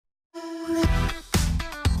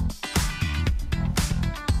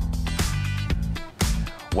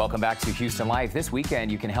Welcome back to Houston Life. This weekend,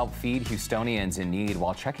 you can help feed Houstonians in need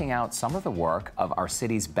while checking out some of the work of our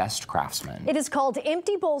city's best craftsmen. It is called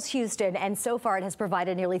Empty Bowls Houston, and so far it has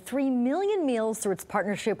provided nearly 3 million meals through its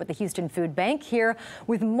partnership with the Houston Food Bank. Here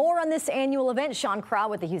with more on this annual event, Sean Crow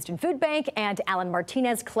with the Houston Food Bank and Alan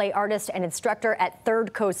Martinez, clay artist and instructor at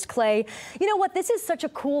Third Coast Clay. You know what? This is such a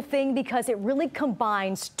cool thing because it really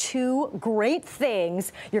combines two great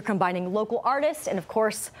things. You're combining local artists and, of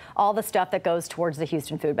course, all the stuff that goes towards the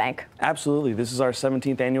Houston Food Bank. Absolutely. This is our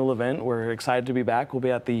 17th annual event. We're excited to be back. We'll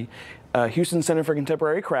be at the Houston Center for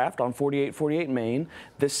Contemporary Craft on 4848 Main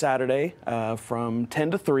this Saturday from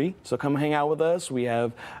 10 to 3. So come hang out with us. We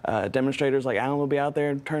have demonstrators like Alan will be out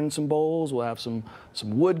there turning some bowls. We'll have some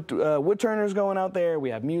wood turners going out there. We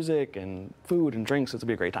have music and food and drinks. It's going to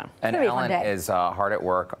be a great time. And Alan is hard at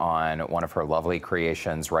work on one of her lovely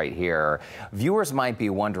creations right here. Viewers might be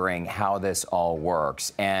wondering how this all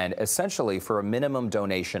works. And essentially, for a minimum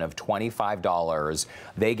donation of $25,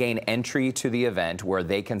 they gain entry to the event where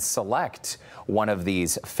they can select one of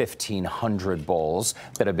these 1,500 bowls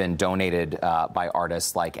that have been donated by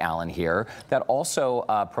artists like Alan here. That also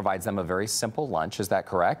provides them a very simple lunch. Is that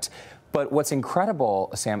correct? But what's incredible,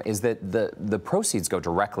 Sam, is that the proceeds go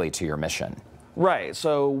directly to your mission. Right.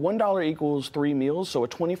 So $1 equals 3 meals. So a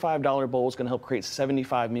 $25 bowl is going to help create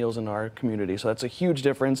 75 meals in our community. So that's a huge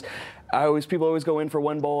difference. People always go in for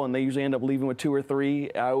one bowl and they usually end up leaving with 2 or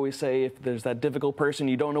 3. I always say if there's that difficult person,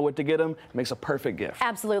 you don't know what to get them, it makes a perfect gift.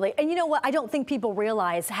 Absolutely. And you know what? I don't think people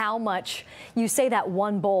realize how much you say that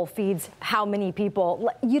one bowl feeds how many people.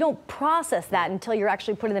 You don't process that until you're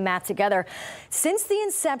actually putting the math together. Since the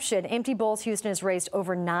inception, Empty Bowls Houston has raised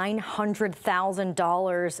over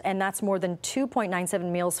 $900,000, and that's more than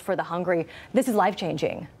 2.97 meals for the hungry. This is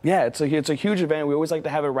life-changing. Yeah, it's a huge event. We always like to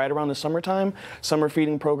have it right around the summertime. Summer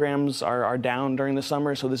feeding programs are down during the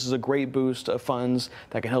summer, so this is a great boost of funds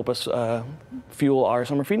that can help us fuel our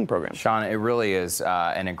summer feeding program. Sean, it really is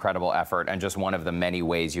an incredible effort and just one of the many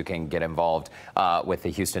ways you can get involved with the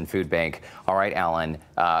Houston Food Bank. All right, Alan,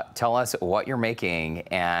 tell us what you're making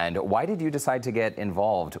and why did you decide to get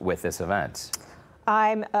involved with this event?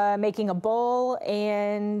 I'm making a bowl,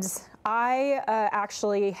 and I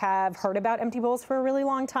actually have heard about Empty Bowls for a really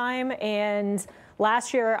long time, and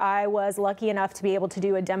last year I was lucky enough to be able to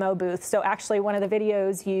do a demo booth. So actually one of the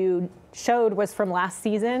videos you showed was from last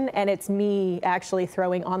season, and it's me actually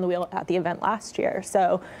throwing on the wheel at the event last year.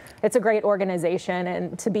 So it's a great organization,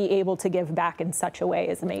 and to be able to give back in such a way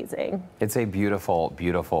is amazing. It's a beautiful,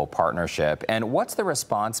 beautiful partnership. And what's the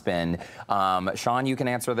response been? Sean, you can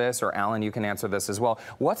answer this, or Alan, you can answer this as well.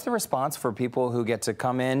 What's the response for people who get to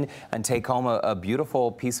come in and take home a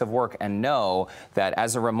beautiful piece of work and know that,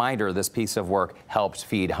 as a reminder, this piece of work helped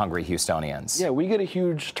feed hungry Houstonians? Yeah, we get a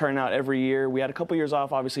huge turnout every year. We had a couple years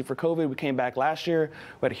off, obviously, for COVID. We came back last year.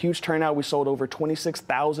 We had a huge turnout. We sold over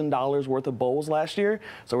 $26,000 worth of bowls last year.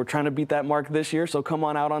 So we're trying to beat that mark this year. So come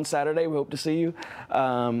on out on Saturday. We hope to see you.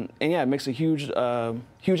 And yeah, it makes a huge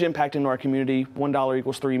impact in our community. $1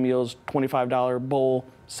 equals 3 meals, $25 bowl,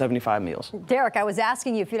 75 meals. Derek, I was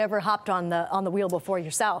asking you if you'd ever hopped on the wheel before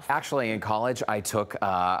yourself. Actually, in college, I took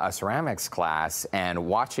a ceramics class, and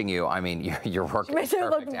watching you, I mean, your work is perfect. It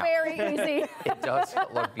look very easy. It does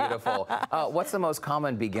look beautiful. What's the most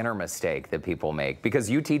common beginner mistake that people make? Because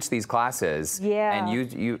you teach these classes, yeah, and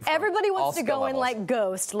you everybody wants to go in like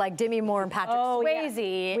Ghost, like Demi Moore and Patrick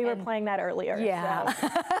Swayze. Yeah. We were playing that earlier. Yeah. So.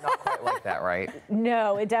 Not quite like that, right?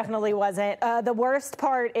 No, it definitely wasn't. The worst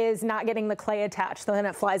part is not getting the clay attached, so then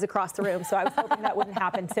it flies across the room. So I was hoping that wouldn't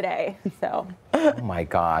happen today. So. Oh my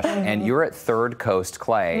gosh. And you're at Third Coast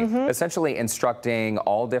Clay, essentially instructing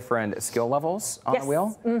all different skill levels on the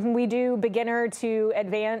wheel? We do beginner to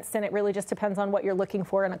advanced, and it really just depends on what you're looking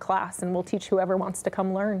for in a class, and we'll teach whoever wants to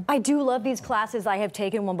come learn. I do love these classes. I have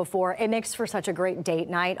taken one before. It makes for such a great date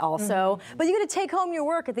night also. But you get to take home your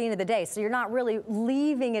work at the end of the day, so you're not really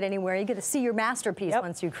leaving it anywhere. You get to see your masterpiece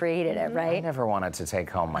once you created it, right? I never wanted to take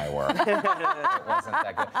home my work. It wasn't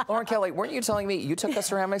that good. Lauren Kelly, weren't you telling me you took a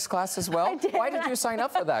ceramics class as well? I did. Why did you sign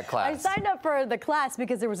up for that class? I signed up for the class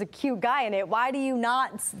because there was a cute guy in it. Why do you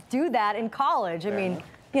not do that in college? I mean,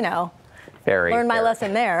 you know, learn my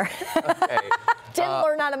lesson there. Okay. Didn't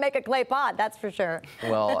learn how to make a clay pot, that's for sure.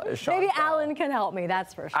 Well, Sean maybe Crow, Alan can help me,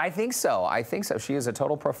 that's for sure. I think so. I think so. She is a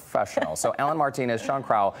total professional. So Ellen Martinez, Sean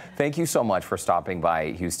Crow, thank you so much for stopping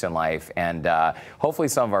by Houston Life. And hopefully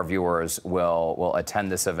some of our viewers will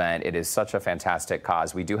attend this event. It is such a fantastic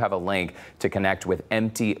cause. We do have a link to connect with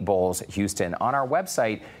Empty Bowls Houston on our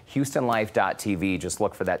website, HoustonLife.tv. Just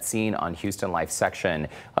look for that scene on Houston Life section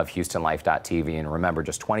of HoustonLife.tv. And remember,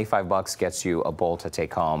 just $25 gets you a bowl to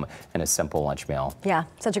take home and a simple lunch meal. Yeah,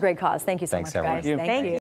 such a great cause. Thank you so Thanks, much, guys. everyone. Thank you.